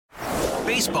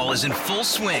Baseball is in full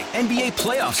swing. NBA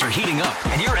playoffs are heating up,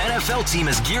 and your NFL team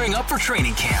is gearing up for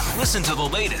training camp. Listen to the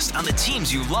latest on the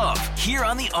teams you love here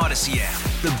on the Odyssey app.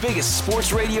 The biggest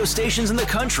sports radio stations in the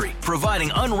country,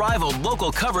 providing unrivaled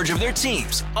local coverage of their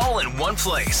teams, all in one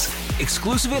place.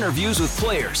 Exclusive interviews with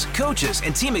players, coaches,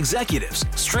 and team executives,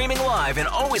 streaming live and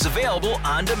always available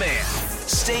on demand.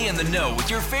 Stay in the know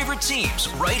with your favorite teams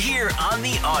right here on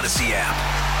the Odyssey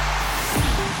app.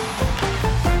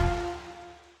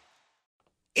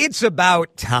 It's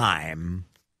about time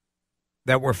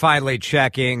that we're finally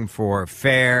checking for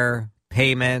fair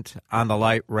payment on the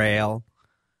light rail.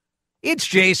 It's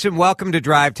Jason. Welcome to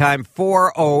Drive Time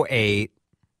 408.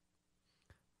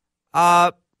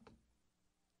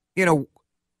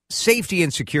 Safety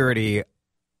and security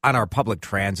on our public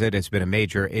transit has been a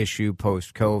major issue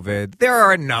post-COVID. There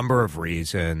are a number of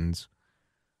reasons.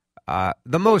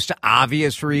 The most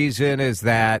obvious reason is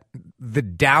that the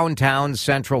downtown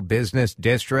central business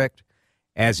district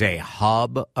as a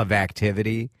hub of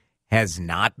activity has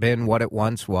not been what it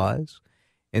once was.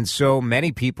 And so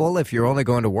many people, if you're only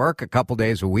going to work a couple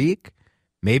days a week,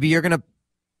 maybe you're going to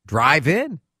drive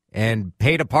in and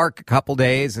pay to park a couple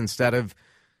days instead of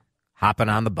hopping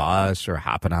on the bus or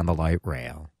hopping on the light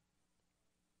rail.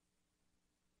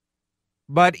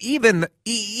 But even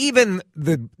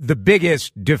the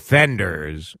biggest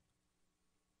defenders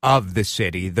of the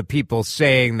city, the people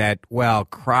saying that, well,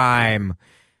 crime,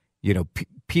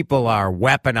 people are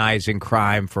weaponizing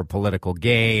crime for political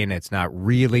gain. It's not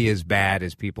really as bad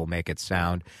as people make it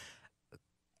sound.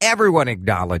 Everyone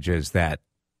acknowledges that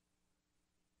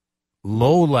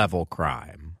low-level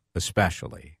crime,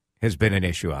 especially, has been an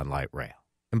issue on light rail.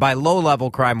 And by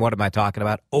low-level crime, what am I talking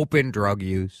about? Open drug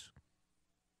use.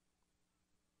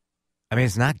 I mean,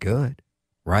 it's not good,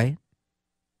 right?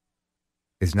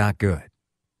 It's not good.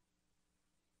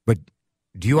 But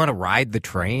do you want to ride the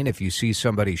train if you see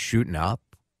somebody shooting up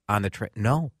on the train?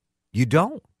 No, you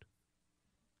don't.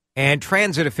 And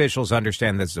transit officials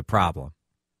understand this is a problem.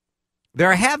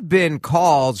 There have been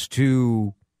calls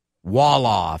to wall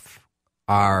off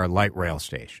our light rail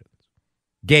stations,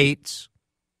 gates,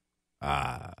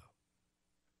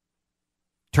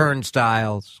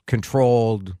 turnstiles,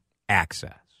 controlled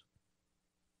access.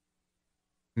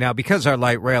 Now, because our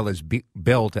light rail is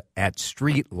built at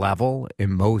street level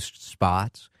in most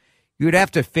spots, you would have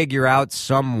to figure out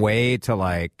some way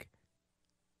to,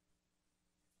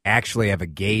 actually have a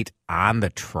gate on the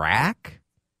track.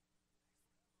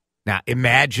 Now,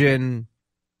 imagine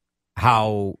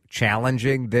how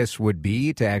challenging this would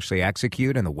be to actually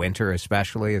execute in the winter,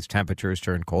 especially as temperatures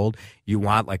turn cold. You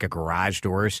want, a garage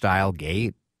door style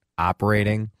gate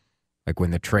operating.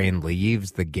 When the train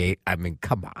leaves the gate, I mean,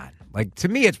 come on. To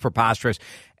me, it's preposterous.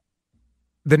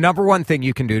 The number one thing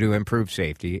you can do to improve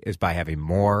safety is by having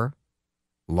more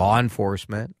law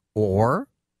enforcement or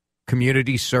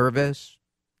community service,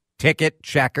 ticket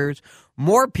checkers,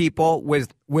 more people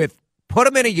with put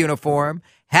them in a uniform,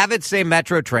 have it say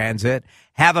Metro Transit,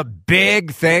 have a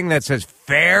big thing that says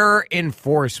fair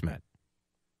enforcement.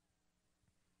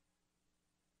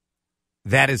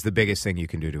 That is the biggest thing you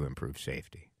can do to improve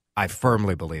safety. I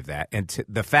firmly believe that. And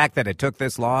the fact that it took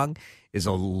this long is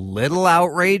a little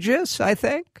outrageous, I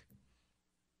think.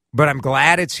 But I'm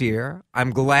glad it's here.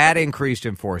 I'm glad increased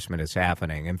enforcement is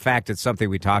happening. In fact, it's something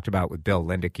we talked about with Bill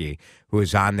Lindeke, who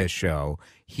is on this show.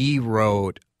 He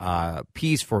wrote a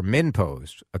piece for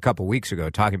MinnPost a couple weeks ago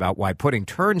talking about why putting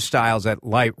turnstiles at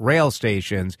light rail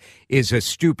stations is a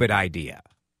stupid idea.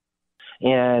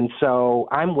 And so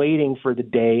I'm waiting for the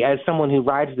day, as someone who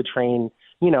rides the train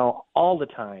all the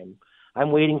time,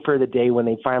 I'm waiting for the day when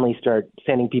they finally start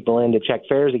sending people in to check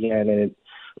fares again. And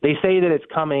they say that it's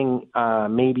coming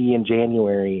maybe in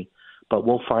January, but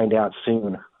we'll find out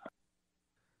soon.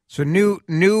 So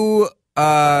new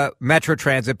Metro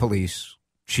Transit Police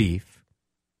chief,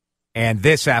 and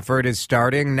this effort is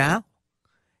starting now.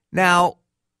 Now,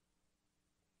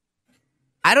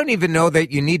 I don't even know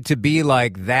that you need to be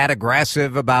that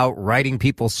aggressive about writing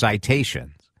people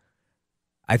citations.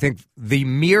 I think the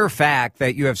mere fact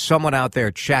that you have someone out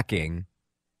there checking,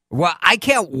 well, I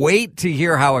can't wait to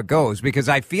hear how it goes, because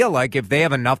I feel like if they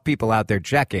have enough people out there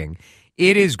checking,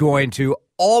 it is going to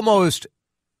almost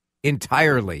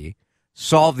entirely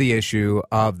solve the issue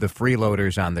of the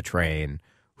freeloaders on the train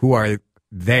who are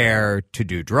there to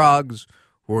do drugs,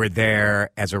 who are there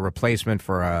as a replacement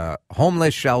for a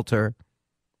homeless shelter,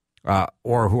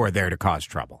 or who are there to cause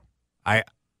trouble. I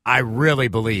really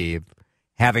believe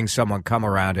having someone come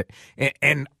around it.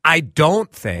 And I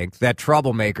don't think that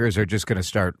troublemakers are just going to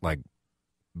start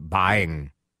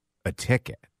buying a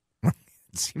ticket.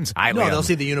 seems highly. No, they'll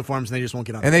see the uniforms and they just won't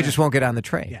get on. And they just won't get on the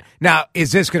train. Yeah. Now,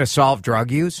 is this going to solve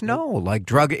drug use? No,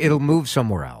 like it'll move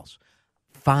somewhere else.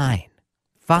 Fine.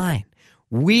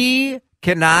 We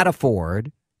cannot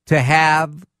afford to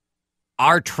have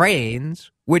our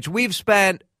trains, which we've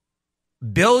spent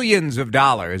billions of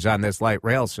dollars on this light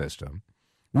rail system.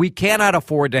 We cannot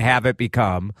afford to have it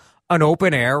become an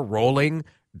open air, rolling,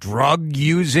 drug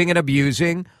using and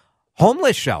abusing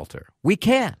homeless shelter. We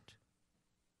can't.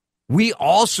 We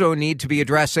also need to be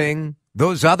addressing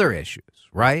those other issues,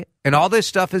 right? And all this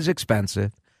stuff is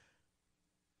expensive.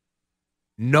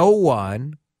 No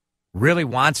one really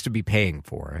wants to be paying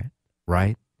for it,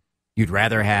 right? You'd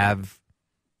rather have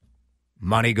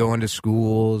money going to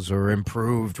schools or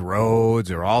improved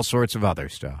roads or all sorts of other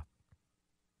stuff.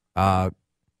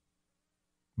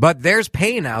 But there's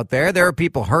pain out there. There are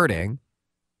people hurting.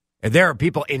 There are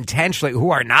people intentionally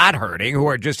who are not hurting, who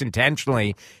are just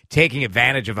intentionally taking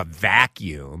advantage of a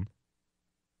vacuum.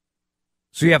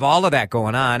 So you have all of that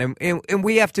going on, and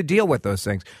we have to deal with those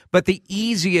things. But the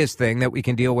easiest thing that we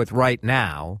can deal with right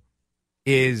now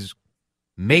is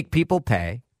make people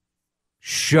pay,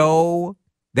 show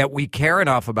that we care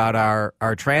enough about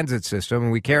our transit system,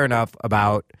 and we care enough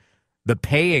about the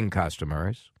paying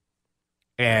customers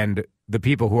and the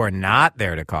people who are not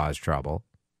there to cause trouble,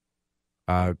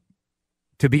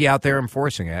 to be out there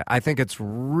enforcing it. I think it's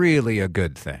really a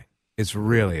good thing. It's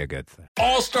really a good thing.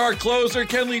 All-star closer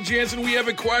Kenley Jansen, we have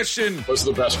a question. What's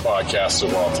the best podcast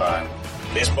of all time?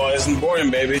 Baseball isn't boring,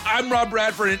 baby. I'm Rob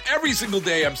Bradford, and every single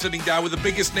day I'm sitting down with the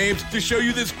biggest names to show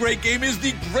you this great game is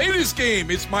the greatest game.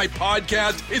 It's my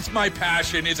podcast. It's my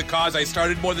passion. It's a cause I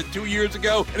started more than 2 years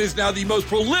ago and is now the most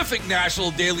prolific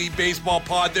national daily baseball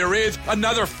pod there is.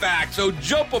 Another fact, so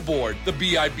jump aboard the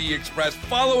BIB Express.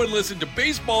 Follow and listen to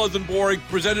Baseball Isn't Boring,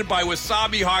 presented by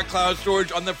Wasabi Hot Cloud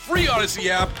Storage on the free Odyssey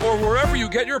app or wherever you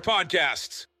get your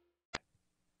podcasts.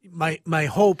 My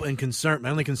hope and concern, my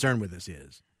only concern with this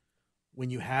is when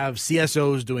you have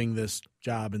CSOs doing this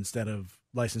job instead of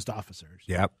licensed officers.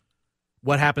 Yep.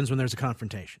 What happens when there's a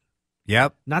confrontation?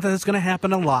 Yep. Not that it's going to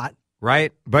happen a lot.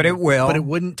 Right, but it will. But it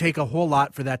wouldn't take a whole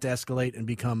lot for that to escalate and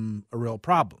become a real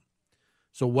problem.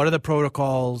 So what are the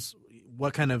protocols?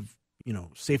 What kind of,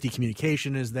 safety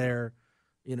communication is there,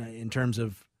 in terms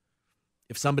of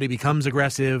if somebody becomes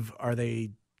aggressive, are they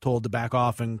told to back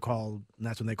off and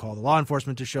that's when they call the law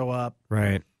enforcement to show up?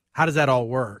 Right. How does that all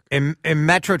work? And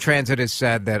Metro Transit has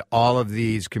said that all of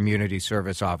these community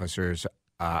service officers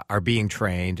are being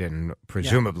trained and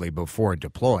presumably before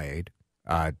deployed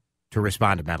to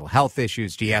respond to mental health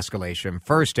issues, de-escalation,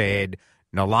 first aid,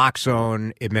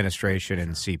 naloxone administration,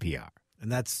 and CPR. And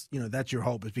that's your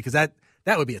hope, is because that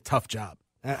would be a tough job.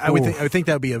 I would think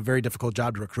that would be a very difficult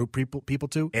job to recruit people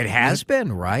to. It has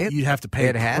been, right? You'd have to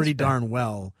pay pretty darn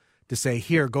well to say,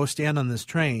 here, go stand on this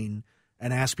train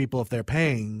and ask people if they're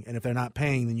paying, and if they're not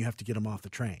paying, then you have to get them off the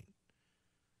train.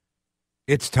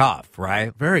 It's tough,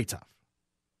 right? Very tough.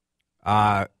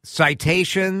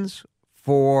 Citations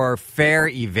for fare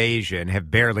evasion have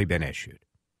barely been issued.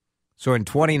 So in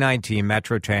 2019,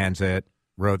 Metro Transit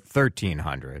wrote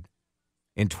 1,300.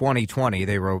 In 2020,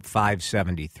 they wrote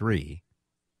 573.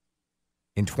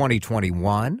 In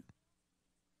 2021,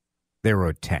 they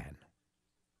wrote 10.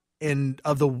 And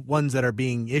of the ones that are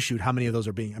being issued, how many of those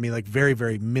are being? Very,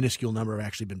 very minuscule number have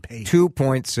actually been paid.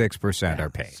 2.6% are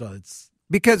paid. So it's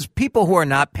because people who are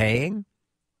not paying,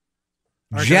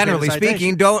 generally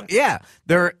speaking, they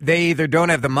either don't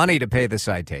have the money to pay the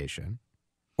citation,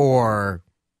 or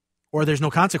there's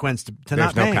no consequence to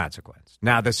not paying. There's no consequence.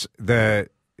 Now the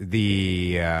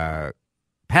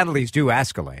penalties do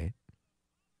escalate,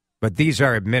 but these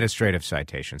are administrative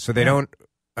citations, so they don't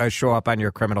show up on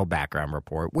your criminal background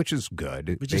report, which is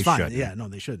good. Which is fine. Shouldn't. Yeah, no,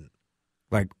 they shouldn't.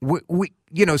 Like, we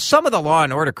some of the Law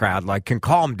and Order crowd, can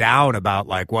calm down about,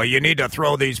 well, you need to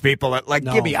throw these people at,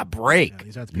 give me a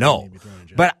break. Yeah, no.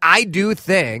 But I do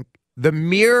think the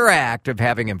mere act of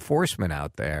having enforcement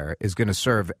out there is going to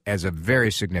serve as a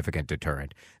very significant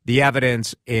deterrent. The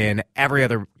evidence in every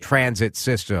other transit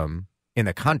system in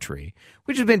the country,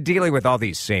 which has been dealing with all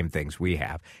these same things we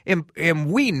have. And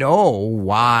we know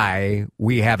why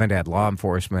we haven't had law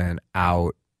enforcement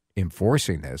out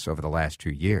enforcing this over the last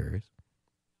 2 years.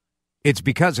 It's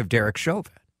because of Derek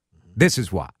Chauvin. This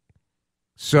is why.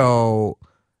 So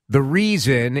the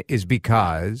reason is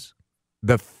because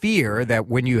the fear that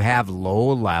when you have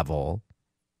low-level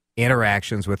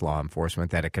interactions with law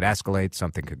enforcement, that it could escalate,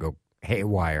 something could go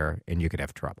haywire, and you could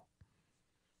have trouble.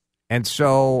 And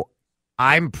so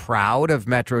I'm proud of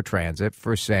Metro Transit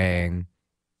for saying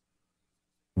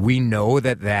we know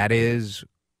that is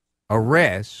a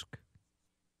risk,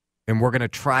 And we're going to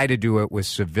try to do it with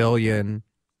civilian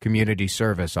community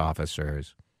service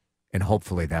officers, and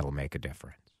hopefully that'll make a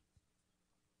difference.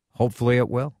 Hopefully it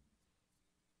will.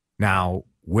 Now,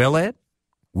 will it?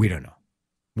 We don't know.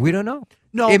 We don't know.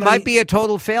 No, it might be a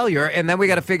total failure, and then we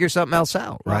got to figure something else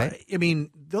out, right? I mean,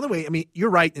 the only way, you're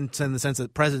right in the sense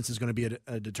that presence is going to be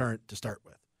a deterrent to start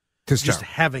with. Just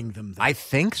having them there. I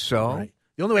think so. Right?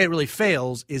 The only way it really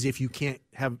fails is if you can't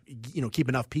have, keep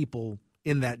enough people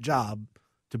in that job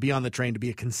to be on the train to be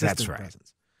a consistent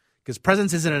presence. Because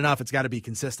presence isn't enough. It's got to be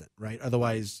consistent, right?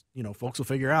 Otherwise, folks will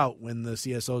figure out when the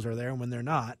CSOs are there and when they're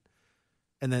not,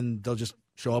 and then they'll just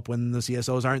show up when the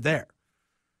CSOs aren't there.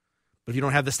 But if you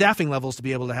don't have the staffing levels to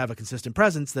be able to have a consistent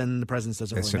presence, then the presence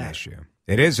doesn't really matter. It's an issue.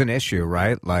 It is an issue,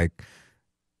 right? Like,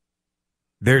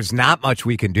 there's not much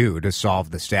we can do to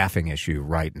solve the staffing issue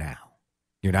right now.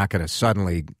 You're not going to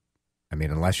suddenly,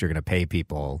 unless you're going to pay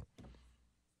people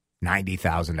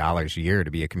 $90,000 a year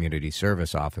to be a community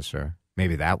service officer,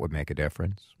 maybe that would make a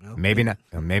difference. Well, maybe not.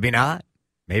 Maybe not.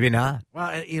 Maybe not. Well,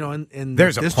 in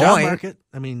there's this a point. Job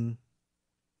market,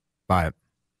 But,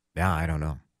 yeah, I don't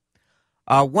know.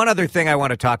 One other thing I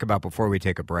want to talk about before we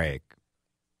take a break.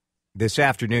 This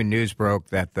afternoon, news broke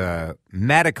that the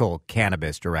medical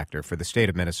cannabis director for the state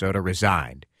of Minnesota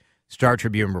resigned. Star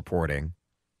Tribune reporting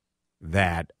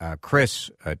that Chris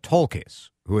Tolkis,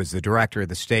 who is the director of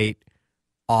the state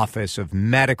office of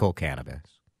medical cannabis,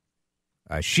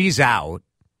 she's out,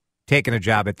 taking a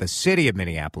job at the city of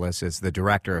Minneapolis as the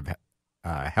director of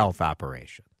health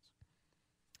operations.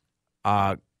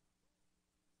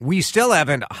 We still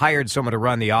haven't hired someone to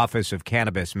run the Office of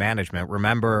Cannabis Management.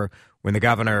 Remember when the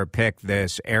governor picked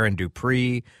this Erin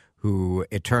Dupree, who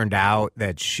it turned out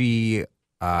that she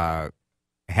had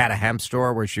a hemp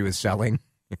store where she was selling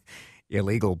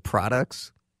illegal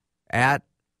products at,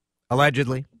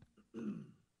 allegedly.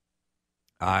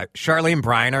 Charlene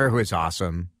Briner, who is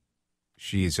awesome.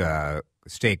 She's a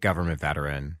state government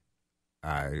veteran.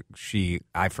 I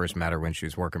first met her when she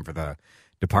was working for the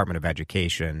Department of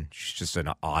Education. She's just an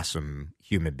awesome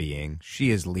human being.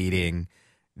 She is leading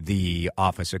the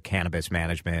Office of Cannabis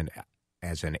Management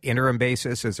as an interim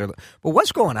basis. But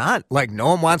what's going on? Like, no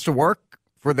one wants to work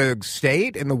for the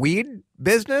state in the weed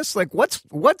business? Like,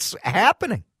 what's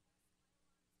happening?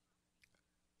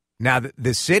 Now,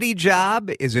 the city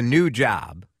job is a new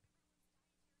job.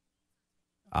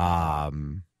 But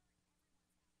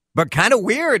kind of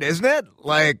weird, isn't it?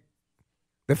 Like,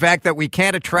 the fact that we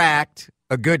can't attract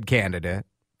a good candidate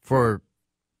for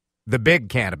the big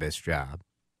cannabis job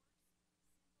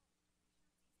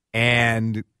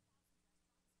and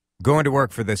going to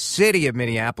work for the city of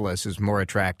Minneapolis is more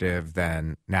attractive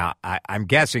than, now, I'm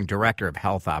guessing director of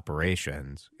health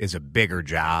operations is a bigger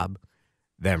job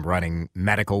than running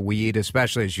medical weed,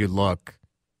 especially as you look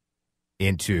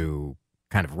into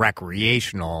kind of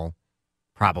recreational,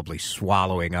 probably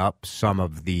swallowing up some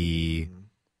of the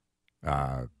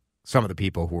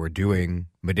people who are doing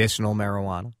medicinal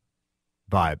marijuana.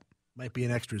 But might be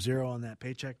an extra zero on that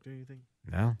paycheck, do you think?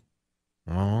 No.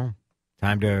 Oh,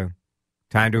 time to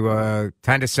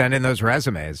send in those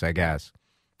resumes, I guess.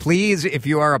 Please, if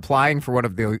you are applying for one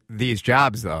of these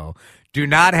jobs, though, do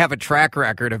not have a track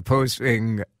record of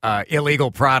posting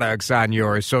illegal products on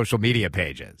your social media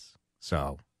pages.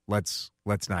 So let's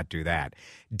not do that.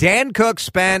 Dan Cook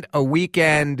spent a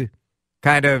weekend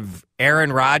kind of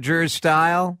Aaron Rodgers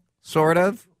style, sort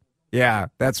of. Yeah,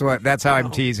 that's how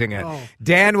I'm teasing it.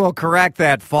 Dan will correct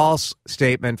that false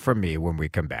statement from me when we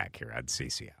come back here on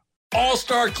CCO.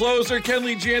 All-star closer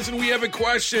Kenley Jansen, we have a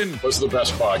question. What's the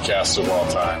best podcast of all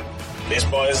time?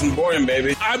 Baseball isn't boring,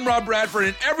 baby. I'm Rob Bradford,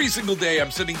 and every single day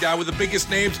I'm sitting down with the biggest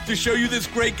names to show you this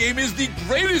great game is the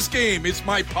greatest game. It's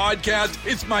my podcast.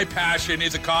 It's my passion.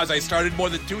 It's a cause I started more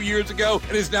than 2 years ago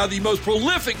and is now the most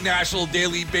prolific national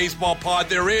daily baseball pod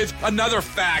there is. Another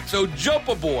fact, so jump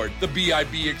aboard the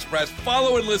BIB Express.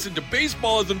 Follow and listen to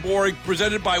Baseball Isn't Boring,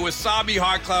 presented by Wasabi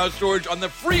Hot Cloud Storage on the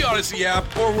free Odyssey app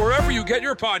or wherever you get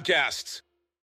your podcasts.